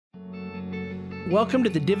Welcome to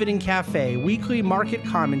the Dividend Cafe, weekly market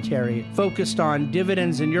commentary focused on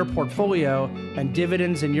dividends in your portfolio and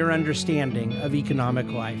dividends in your understanding of economic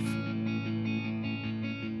life.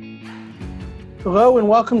 Hello and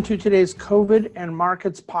welcome to today's COVID and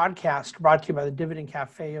Markets podcast brought to you by the Dividend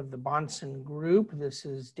Cafe of the Bahnsen Group. This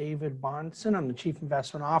is David Bahnsen. I'm the Chief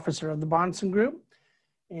Investment Officer of the Bahnsen Group.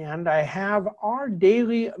 And I have our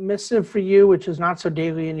daily missive for you, which is not so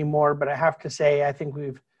daily anymore, but I have to say I think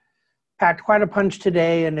we've packed quite a punch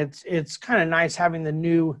today, and it's kind of nice having the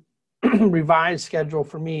new revised schedule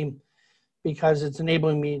for me because it's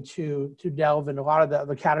enabling me to delve into a lot of the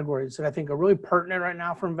other categories that I think are really pertinent right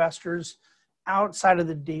now for investors outside of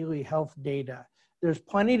the daily health data. There's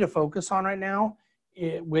plenty to focus on right now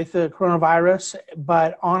with the coronavirus,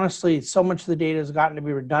 but honestly, so much of the data has gotten to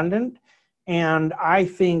be redundant, and I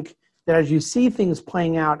think that as you see things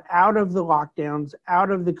playing out of the lockdowns,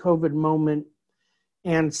 out of the COVID moment,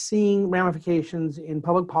 and seeing ramifications in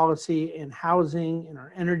public policy, in housing, in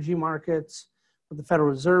our energy markets, what the Federal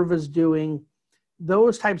Reserve is doing,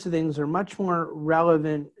 those types of things are much more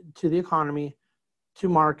relevant to the economy, to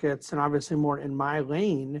markets, and obviously more in my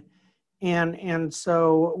lane. And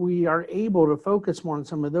so we are able to focus more on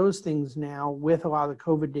some of those things now with a lot of the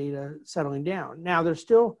COVID data settling down. Now, there's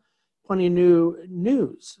still plenty of new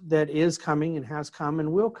news that is coming and has come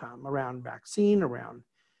and will come around vaccine, around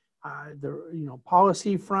the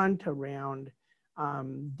policy front, around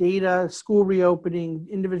data, school reopening,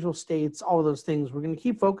 individual states, all of those things. We're going to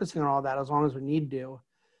keep focusing on all that as long as we need to.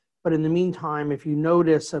 But in the meantime, if you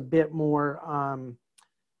notice a bit more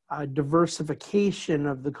diversification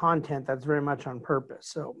of the content, that's very much on purpose.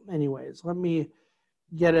 So anyways, let me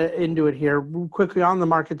get into it here. Quickly on the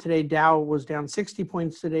market today, Dow was down 60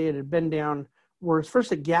 points today. It had been down worse.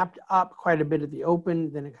 First, it gapped up quite a bit at the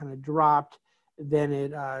open, then it kind of dropped. Then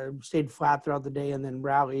it stayed flat throughout the day and then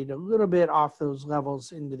rallied a little bit off those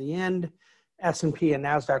levels into the end. S&P and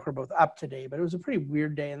NASDAQ were both up today, but it was a pretty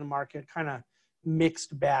weird day in the market, kind of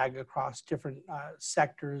mixed bag across different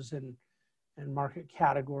sectors and market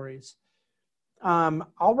categories.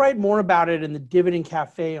 I'll write more about it in the Dividend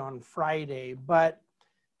Cafe on Friday, but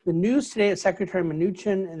the news today is Secretary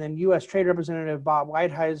Mnuchin and then U.S. Trade Representative Bob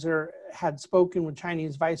Lighthizer had spoken with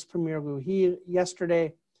Chinese Vice Premier Liu He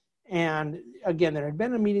yesterday. And again, there had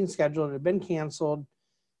been a meeting scheduled, it had been canceled.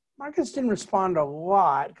 Markets didn't respond a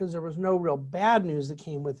lot because there was no real bad news that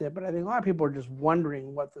came with it. But I think a lot of people are just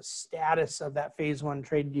wondering what the status of that phase one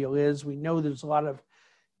trade deal is. We know there's a lot of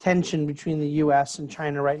tension between the U.S. and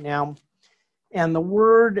China right now. And the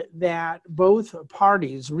word that both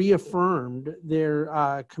parties reaffirmed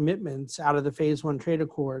their commitments out of the phase one trade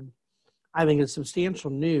accord, I think is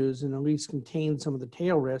substantial news and at least contains some of the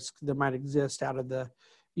tail risk that might exist out of the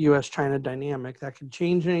U.S.-China dynamic. That could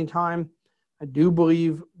change any time. I do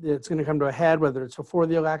believe that it's going to come to a head, whether it's before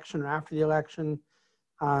the election or after the election.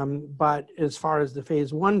 But as far as the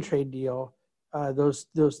phase one trade deal, those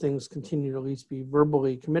things continue to at least be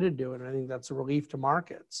verbally committed to, and I think that's a relief to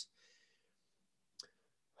markets.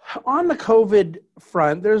 On the COVID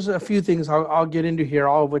front, there's a few things I'll get into here,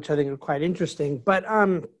 all of which I think are quite interesting. But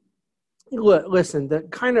listen, the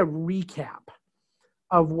kind of recap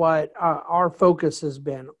of what our focus has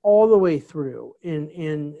been all the way through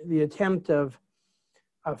in the attempt of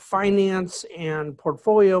a finance and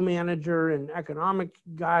portfolio manager and economic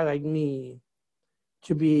guy like me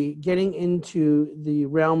to be getting into the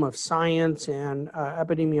realm of science and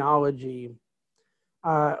epidemiology.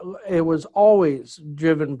 It was always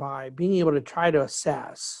driven by being able to try to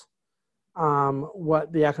assess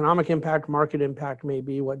what the economic impact, market impact may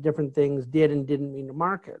be, what different things did and didn't mean to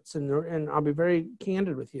markets. And I'll be very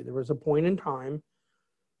candid with you. There was a point in time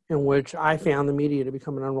in which I found the media to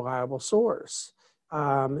become an unreliable source.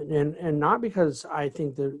 And not because I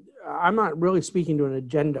think that, I'm not really speaking to an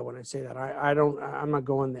agenda when I say that. I'm not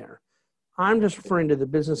going there. I'm just referring to the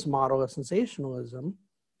business model of sensationalism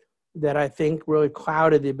that I think really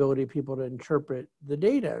clouded the ability of people to interpret the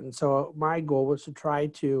data. And so my goal was to try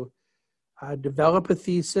to develop a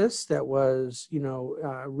thesis that was,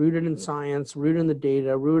 rooted in science, rooted in the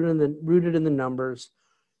data, rooted in the numbers,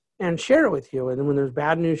 and share it with you. And then when there's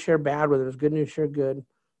bad news, share bad. When there's good news, share good.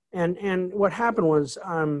 And what happened was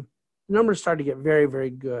numbers started to get very, very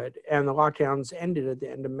good, and the lockdowns ended at the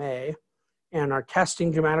end of May, and our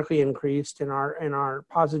testing dramatically increased, and our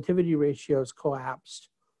positivity ratios collapsed.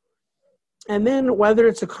 And then whether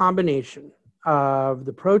it's a combination of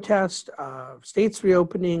the protest, of states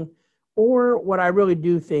reopening, or what I really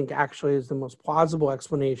do think actually is the most plausible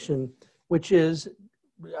explanation, which is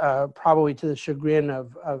probably to the chagrin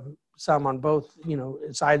of some on both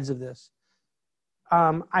sides of this,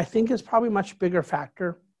 I think is probably a much bigger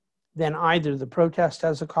factor than either the protest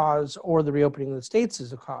as a cause or the reopening of the states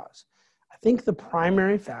as a cause. I think the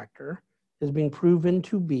primary factor is being proven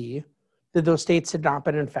to be that those states had not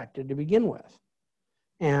been infected to begin with.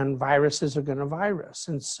 And viruses are going to virus.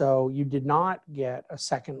 And so you did not get a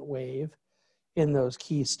second wave in those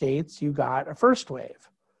key states. You got a first wave.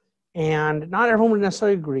 And not everyone would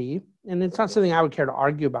necessarily agree. And it's not something I would care to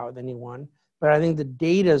argue about with anyone, but I think the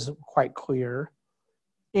data is quite clear.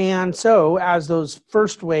 And so as those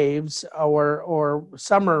first waves or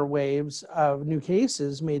summer waves of new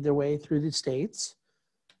cases made their way through the states,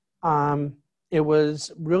 it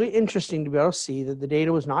was really interesting to be able to see that the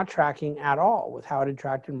data was not tracking at all with how it had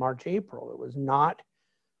tracked in March, April. It was not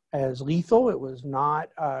as lethal. It was not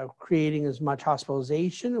creating as much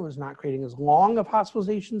hospitalization. It was not creating as long of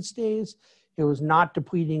hospitalization stays. It was not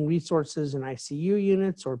depleting resources in ICU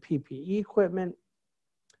units or PPE equipment.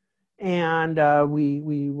 And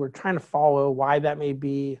we were trying to follow why that may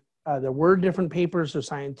be. There were different papers or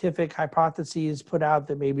scientific hypotheses put out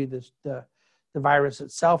that maybe the virus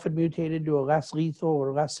itself had mutated to a less lethal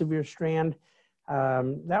or less severe strand.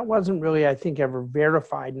 That wasn't really, I think, ever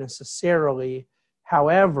verified necessarily.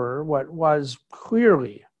 However, what was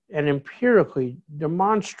clearly and empirically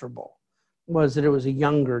demonstrable was that it was a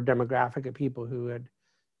younger demographic of people who had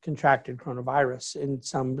contracted coronavirus in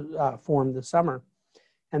some form this summer,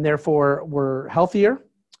 and therefore were healthier,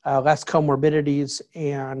 less comorbidities,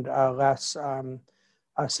 and less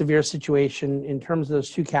severe situation in terms of those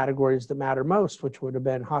two categories that matter most, which would have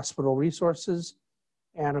been hospital resources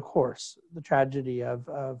and, of course, the tragedy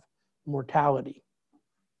of mortality.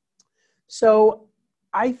 So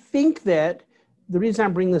I think that the reason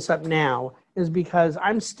I'm bringing this up now is because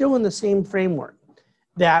I'm still in the same framework,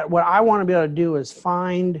 that what I want to be able to do is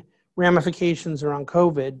find ramifications around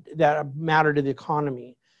COVID that matter to the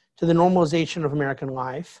economy, to the normalization of American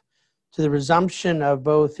life, to the resumption of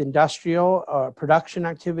both industrial production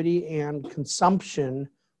activity and consumption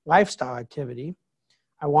lifestyle activity.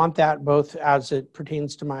 I want that both as it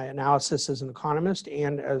pertains to my analysis as an economist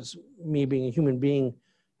and as me being a human being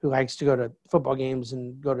who likes to go to football games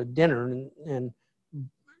and go to dinner and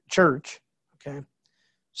church. Okay,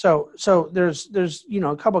 so there's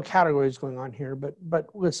a couple of categories going on here, but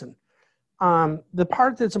listen, the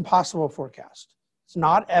part that's impossible to forecast, it's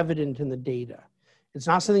not evident in the data. It's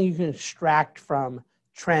not something you can extract from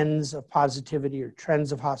trends of positivity or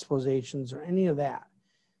trends of hospitalizations or any of that.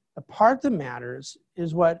 The part that matters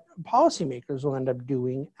is what policymakers will end up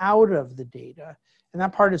doing out of the data. And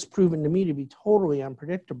that part is proven to me to be totally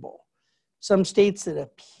unpredictable. Some states that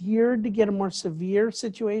appeared to get a more severe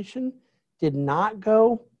situation did not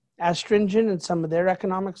go as stringent in some of their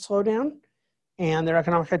economic slowdown, and their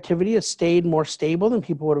economic activity has stayed more stable than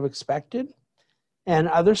people would have expected. And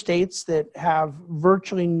other states that have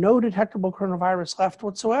virtually no detectable coronavirus left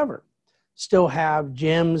whatsoever still have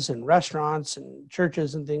gyms and restaurants and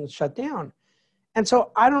churches and things shut down. And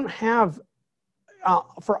so I don't have,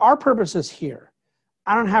 for our purposes here,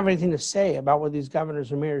 I don't have anything to say about what these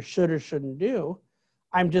governors or mayors should or shouldn't do.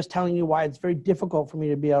 I'm just telling you why it's very difficult for me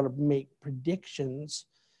to be able to make predictions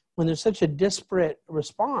when there's such a disparate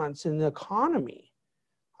response in the economy.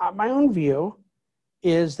 My own view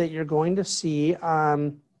is that you're going to see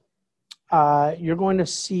a lot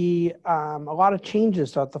of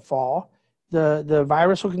changes throughout the fall. The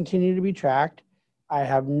virus will continue to be tracked. I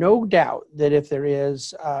have no doubt that if there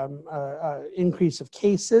is an increase of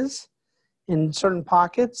cases in certain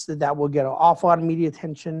pockets, that will get an awful lot of media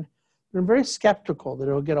attention. But I'm very skeptical that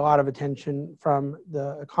it will get a lot of attention from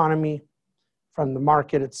the economy, from the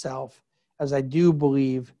market itself, as I do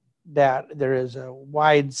believe that there is a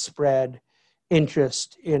widespread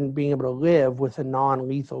interest in being able to live with a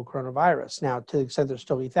non-lethal coronavirus. Now, to the extent there's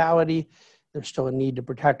still lethality, there's still a need to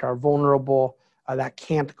protect our vulnerable. That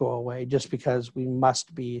can't go away just because we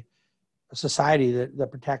must be a society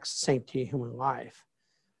that protects the sanctity of human life.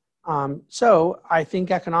 So I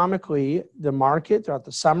think economically, the market throughout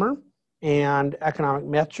the summer and economic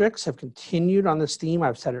metrics have continued on this theme.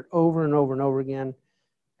 I've said it over and over and over again.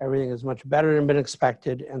 Everything is much better than been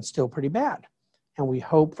expected and still pretty bad. And we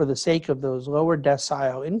hope for the sake of those lower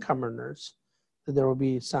decile income earners that there will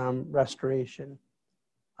be some restoration.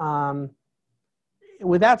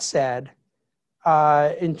 With that said,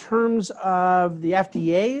 in terms of the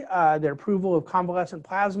FDA, their approval of convalescent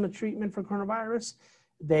plasma treatment for coronavirus,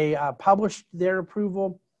 they published their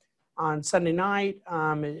approval on Sunday night.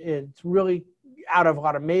 It's really out of a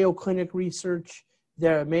lot of Mayo Clinic research.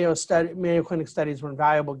 The Mayo Clinic studies were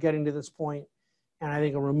invaluable getting to this point. And I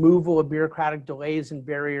think a removal of bureaucratic delays and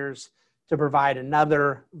barriers to provide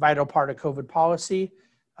another vital part of COVID policy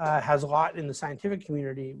has a lot in the scientific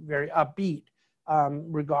community very upbeat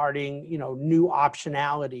regarding, new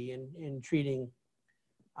optionality in treating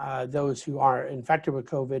those who are infected with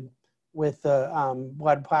COVID with the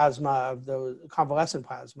blood plasma of those, convalescent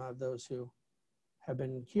plasma of those who have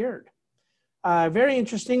been cured. Very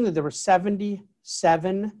interesting that there were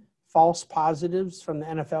 77 false positives from the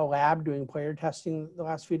NFL lab doing player testing the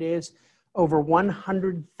last few days. Over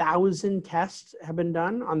 100,000 tests have been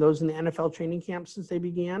done on those in the NFL training camp since they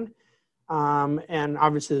began. And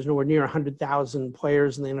obviously there's nowhere near 100,000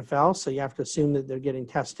 players in the NFL, so you have to assume that they're getting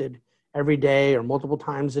tested every day or multiple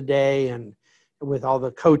times a day, and with all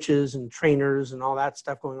the coaches and trainers and all that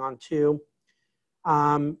stuff going on too.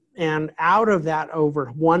 And out of that over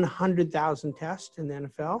 100,000 tests in the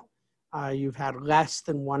NFL, you've had less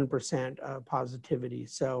than 1% positivity.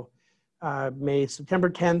 So May, September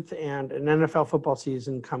 10th and an NFL football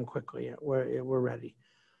season come quickly. We're ready.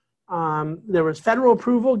 There was federal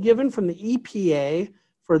approval given from the EPA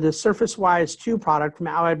for the SurfaceWise 2 product from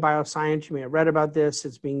Allied Bioscience. You may have read about this.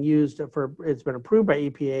 It's being used it's been approved by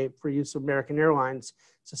EPA for use of American Airlines.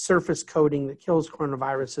 It's a surface coating that kills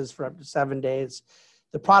coronaviruses for up to 7 days.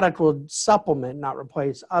 The product will supplement, not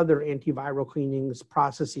replace, other antiviral cleanings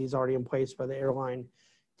processes already in place by the airline.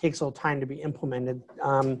 It takes a little time to be implemented.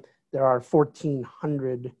 There are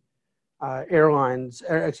 1,400 airplanes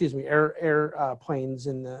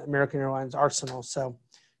in the American Airlines arsenal. So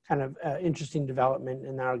kind of interesting development,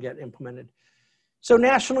 and that'll get implemented. So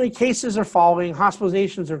nationally, cases are falling,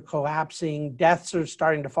 hospitalizations are collapsing, deaths are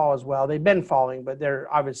starting to fall as well. They've been falling, but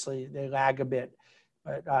they lag a bit.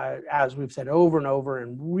 But as we've said over and over,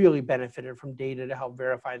 and really benefited from data to help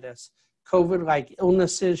verify this, COVID-like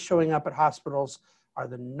illnesses showing up at hospitals are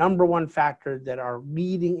the #1 factor that are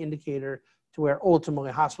leading indicator to where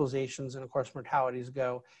ultimately hospitalizations and, of course, mortalities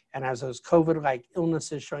go. And as those COVID-like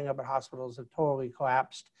illnesses showing up at hospitals have totally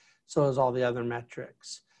collapsed, so has all the other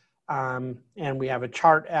metrics. And we have a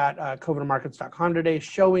chart at covidmarkets.com today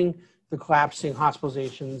showing the collapsing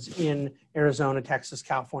hospitalizations in Arizona, Texas,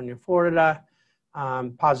 California, Florida.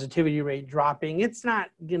 Positivity rate dropping. It's not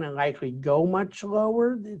going to likely go much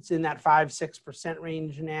lower. It's in that 5-6%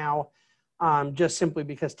 range now, just simply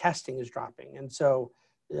because testing is dropping. And so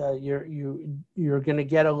you're going to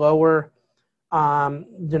get a lower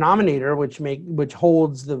denominator, which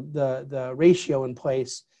holds the ratio in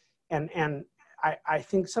place. And I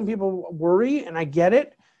think some people worry, and I get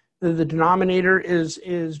it. The denominator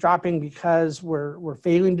is dropping because we're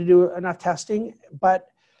failing to do enough testing. But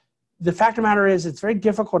the fact of the matter is, it's very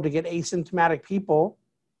difficult to get asymptomatic people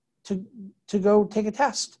to go take a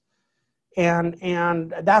test. And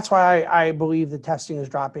that's why I believe the testing is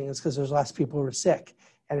dropping, is because there's less people who are sick.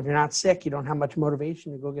 And if you're not sick, you don't have much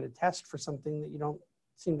motivation to go get a test for something that you don't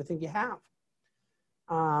seem to think you have.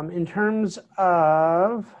 In terms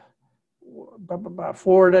of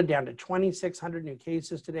Florida, down to 2,600 new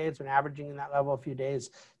cases today. It's been averaging in that level a few days,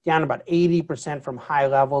 down about 80% from high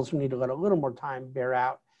levels. We need to let a little more time bear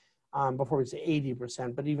out before we say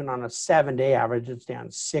 80%, but even on a 7-day average, it's down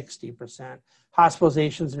 60%.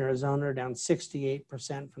 Hospitalizations in Arizona are down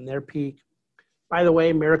 68% from their peak. By the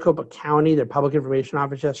way, Maricopa County, their public information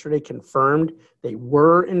office yesterday confirmed they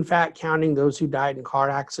were in fact counting those who died in car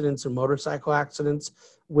accidents and motorcycle accidents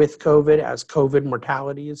with COVID as COVID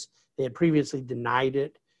mortalities. They had previously denied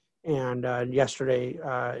it, and yesterday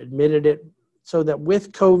admitted it. So that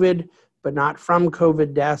with COVID, but not from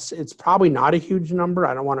COVID deaths, it's probably not a huge number.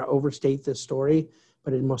 I don't want to overstate this story,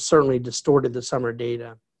 but it most certainly distorted the summer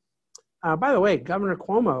data. By the way, Governor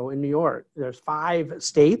Cuomo in New York, there's 5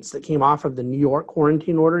 states that came off of the New York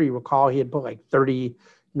quarantine order. You recall he had put like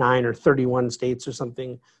 39 or 31 states or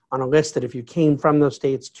something on a list that if you came from those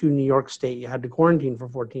states to New York State, you had to quarantine for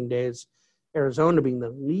 14 days. Arizona, being the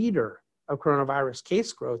leader of coronavirus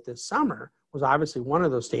case growth this summer, was obviously one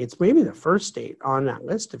of those states, maybe the first state on that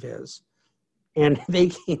list of his. And they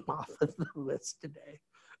came off of the list today.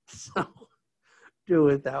 So do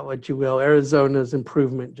with that what you will. Arizona's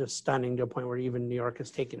improvement just stunning to a point where even New York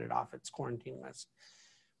has taken it off its quarantine list.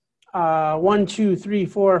 1, 2, 3,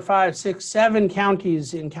 4, 5, 6, 7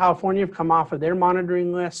 counties in California have come off of their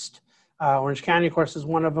monitoring list. Orange County, of course, is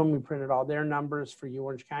one of them. We printed all their numbers for you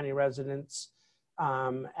Orange County residents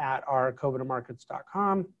at our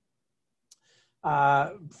covidmarkets.com.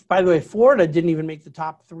 By the way, Florida didn't even make the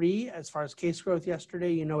top 3 as far as case growth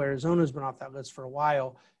yesterday. You know, Arizona's been off that list for a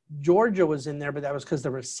while. Georgia was in there, but that was because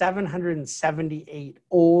there were 778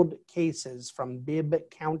 old cases from Bibb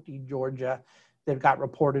County, Georgia, that got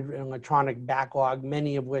reported in electronic backlog,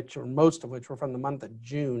 many of which, or most of which, were from the month of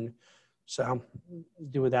June. So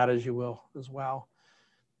do with that as you will as well.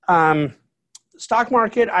 Stock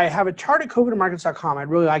market, I have a chart at covidmarkets.com I'd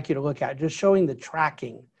really like you to look at, just showing the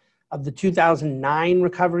tracking of the 2009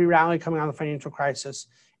 recovery rally coming out of the financial crisis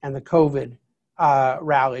and the COVID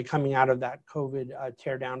rally coming out of that COVID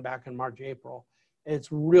teardown back in March, April.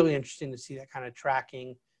 It's really interesting to see that kind of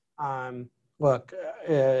tracking.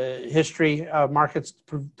 History of markets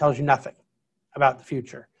tells you nothing about the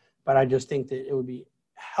future, but I just think that it would be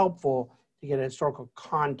helpful to get a historical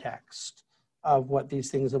context of what these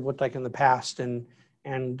things have looked like in the past and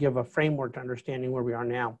give a framework to understanding where we are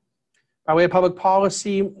now. By way of public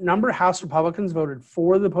policy, a number of House Republicans voted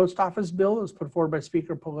for the post office bill that was put forward by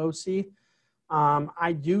Speaker Pelosi.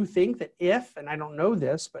 I do think that if, and I don't know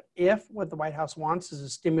this, but if what the White House wants is a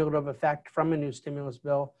stimulative effect from a new stimulus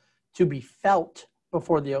bill to be felt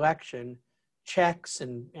before the election, checks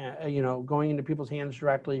and going into people's hands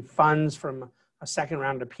directly, funds from a second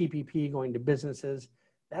round of PPP going to businesses,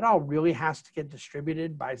 that all really has to get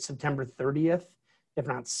distributed by September 30th, if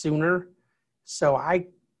not sooner. So I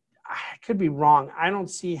could be wrong. I don't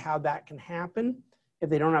see how that can happen if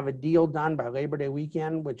they don't have a deal done by Labor Day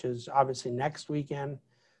weekend, which is obviously next weekend.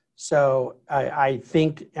 So I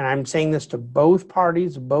think, and I'm saying this to both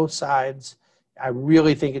parties, both sides, I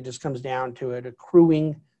really think it just comes down to it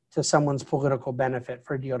accruing to someone's political benefit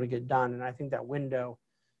for a deal to get done. And I think that window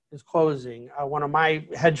is closing. One of my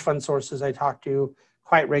hedge fund sources I talk to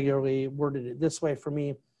quite regularly worded it this way for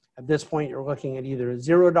me. At this point, you're looking at either a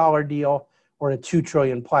 $0 deal or a $2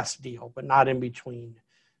 trillion plus deal, but not in between.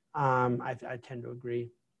 I tend to agree.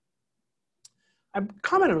 I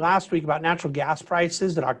commented last week about natural gas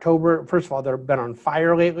prices that October, first of all, they've been on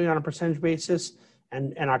fire lately on a percentage basis.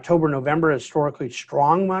 And October, November, historically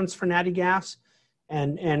strong months for natty gas.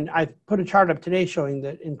 And I put a chart up today showing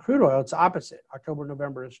that in crude oil, it's opposite. October,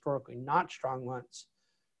 November, historically not strong months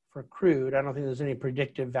for crude. I don't think there's any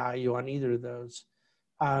predictive value on either of those.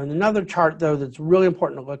 And another chart, though, that's really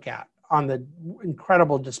important to look at on the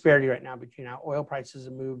incredible disparity right now between how oil prices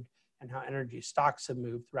have moved and how energy stocks have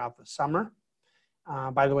moved throughout the summer.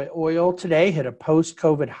 By the way, oil today hit a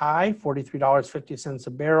post-COVID high, $43.50 a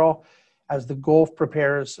barrel, as the Gulf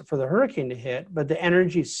prepares for the hurricane to hit. But the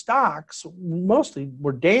energy stocks mostly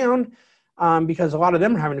were down because a lot of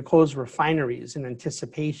them are having to close refineries in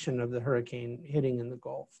anticipation of the hurricane hitting in the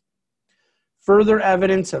Gulf. Further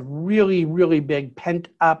evidence of really, really big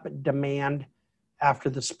pent-up demand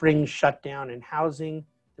after the spring shutdown in housing.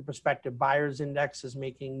 The prospective buyers index is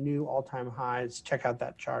making new all-time highs. Check out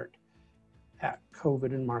that chart at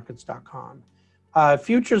covidandmarkets.com.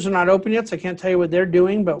 Futures are not open yet, so I can't tell you what they're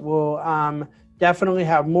doing, but we'll definitely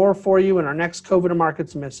have more for you in our next COVID and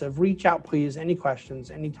Markets missive. Reach out, please. Any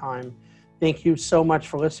questions, anytime. Thank you so much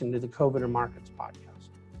for listening to the COVID and Markets podcast.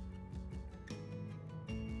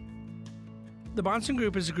 The Bahnsen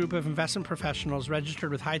Group is a group of investment professionals registered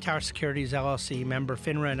with Hightower Securities, LLC, member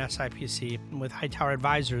FINRA and SIPC, and with Hightower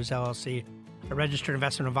Advisors, LLC, a registered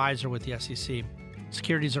investment advisor with the SEC.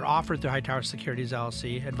 Securities are offered through Hightower Securities,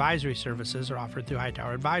 LLC. Advisory services are offered through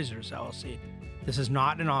Hightower Advisors, LLC. This is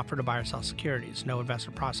not an offer to buy or sell securities. No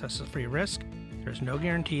investment process is free of risk. There is no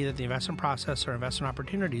guarantee that the investment process or investment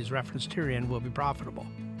opportunities referenced herein will be profitable.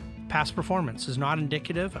 Past performance is not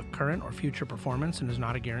indicative of current or future performance and is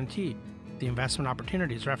not a guarantee. The investment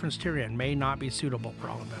opportunities referenced herein may not be suitable for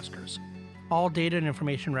all investors. All data and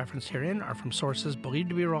information referenced herein are from sources believed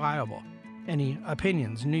to be reliable. Any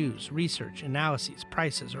opinions, news, research, analyses,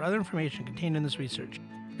 prices, or other information contained in this research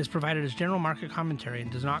is provided as general market commentary and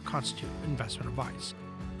does not constitute investment advice.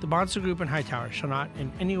 The Bahnsen Group and Hightower shall not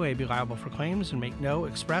in any way be liable for claims and make no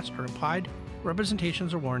expressed or implied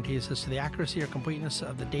representations or warranties as to the accuracy or completeness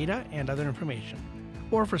of the data and other information,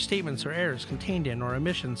 or for statements or errors contained in or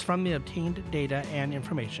omissions from the obtained data and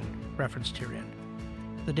information referenced herein.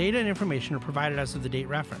 The data and information are provided as of the date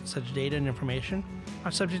referenced. Such data and information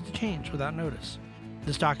are subject to change without notice.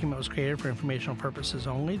 This document was created for informational purposes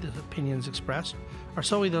only. The opinions expressed are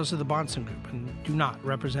solely those of the Bahnsen Group and do not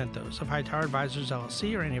represent those of Hightower Advisors,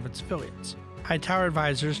 LLC, or any of its affiliates. Hightower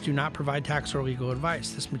Advisors do not provide tax or legal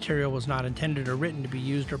advice. This material was not intended or written to be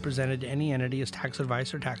used or presented to any entity as tax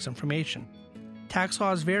advice or tax information. Tax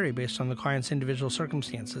laws vary based on the client's individual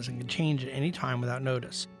circumstances and can change at any time without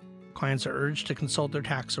notice. Clients are urged to consult their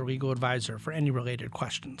tax or legal advisor for any related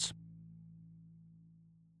questions.